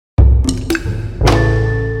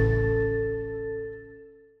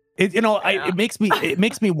It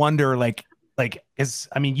makes me wonder,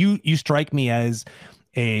 I mean, you strike me as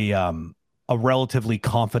a relatively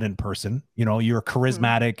confident person. You're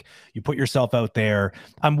charismatic. You put yourself out there.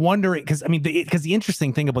 I'm wondering, because the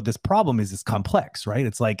interesting thing about this problem is it's complex, right?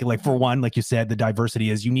 It's like for one, like you said, the diversity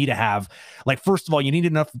is you need to have, first of all, you need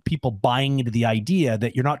enough people buying into the idea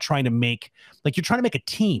that you're not trying to make, you're trying to make a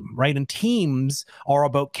team, right? And teams are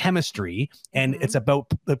about chemistry, and it's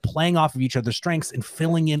about playing off of each other's strengths and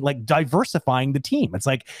filling in, diversifying the team. It's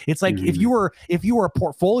like if you were a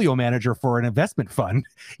portfolio manager for an investment fund,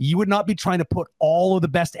 you would not be trying to put all of the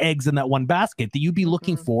best eggs in that one basket. That you'd be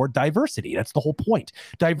looking for diversity. That's the whole point.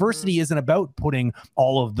 Diversity isn't about putting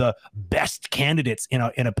all of the best candidates in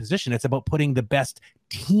a position. It's about putting the best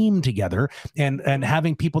team together and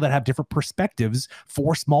having people that have different perspectives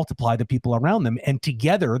force multiply the people around them, and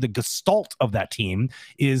together the gestalt of that team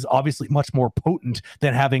is obviously much more potent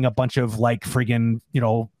than having a bunch of friggin'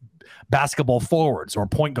 basketball forwards or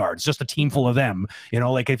point guards, just a team full of them.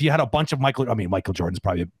 If you had a bunch of Michael Jordan's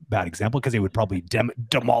probably a bad example because they would probably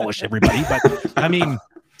demolish everybody, but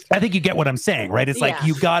I think you get what I'm saying, right? It's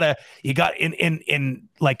you got in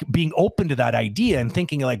being open to that idea and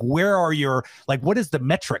thinking where are your, what is the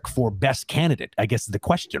metric for best candidate, I guess is the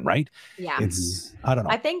question, right? Yeah. I don't know.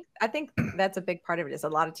 I think that's a big part of it, is a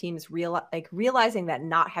lot of teams realizing that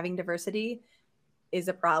not having diversity is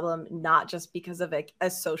a problem, not just because of a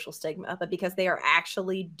social stigma, but because they are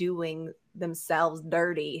actually doing themselves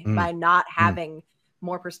dirty by not having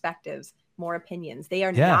more perspectives, more opinions. They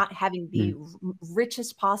are not having the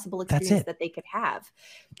richest possible experience that they could have.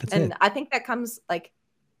 I think that comes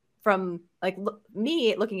from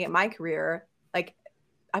me looking at my career.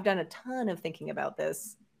 I've done a ton of thinking about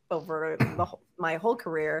this over my whole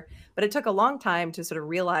career, but it took a long time to sort of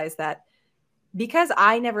realize that, because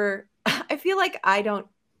I feel like I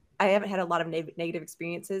haven't had a lot of negative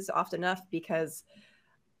experiences often enough, because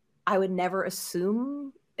I would never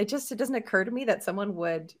assume, it doesn't occur to me that someone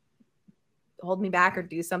would hold me back or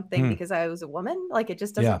do something because I was a woman. It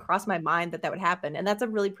just doesn't cross my mind that would happen. And that's a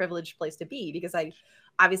really privileged place to be, because I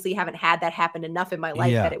obviously haven't had that happen enough in my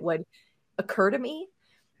life that it would occur to me.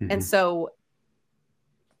 And so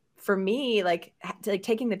for me,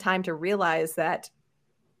 taking the time to realize that,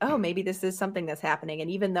 oh, maybe this is something that's happening. And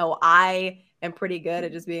even though I am pretty good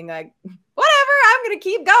at just being whatever, I'm going to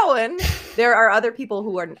keep going, there are other people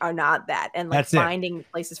who are not that, and finding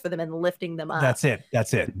places for them and lifting them up. That's it.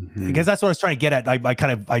 Because that's what I was trying to get at.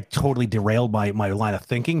 I totally derailed my line of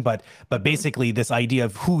thinking, but basically this idea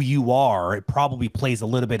of who you are, it probably plays a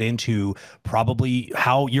little bit into probably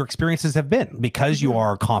how your experiences have been, because you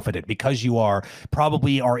are confident, because you are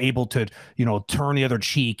able to, turn the other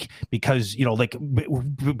cheek, because,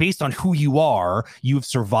 based on who you are, you've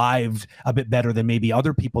survived a bit better than maybe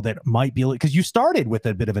other people that might be, because you started with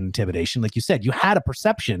a bit of an intimidation. Like you said, you had a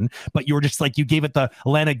perception, but you were just you gave it the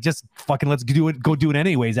LANA, just fucking let's do it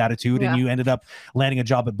anyways attitude. And you ended up landing a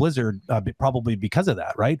job at Blizzard, probably because of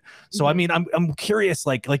that. Right. So, I'm curious,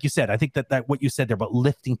 like you said, I think that what you said there about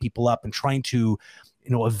lifting people up and trying to,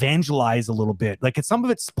 evangelize a little bit.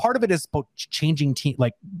 Part of it is about changing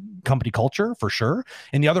company culture for sure.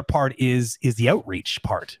 And the other part is the outreach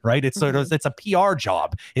part, right? It's it's a PR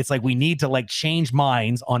job. It's we need to change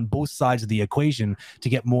minds on both sides of the equation to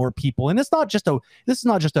get more people. And this is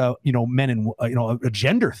not just a men and a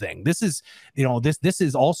gender thing. This is this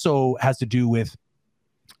is also has to do with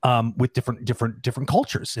different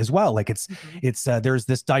cultures as well. It's there's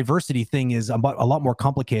this diversity thing is a lot more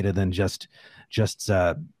complicated than just it's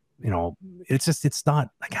not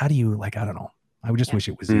how do you I don't know. I would just wish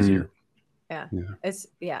it was easier.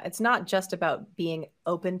 It's not just about being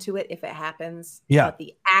open to it if it happens, but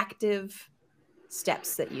the active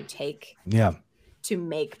steps that you take to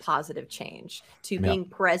make positive change, to being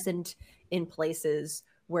present in places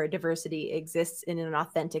where diversity exists in an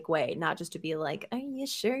authentic way, not just to be are you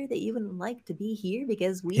sure that you wouldn't like to be here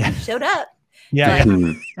because we showed up?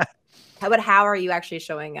 But how are you actually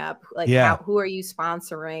showing up? Who are you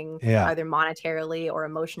sponsoring, either monetarily or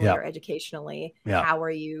emotionally or educationally? How are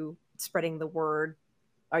you spreading the word?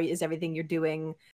 Is everything you're doing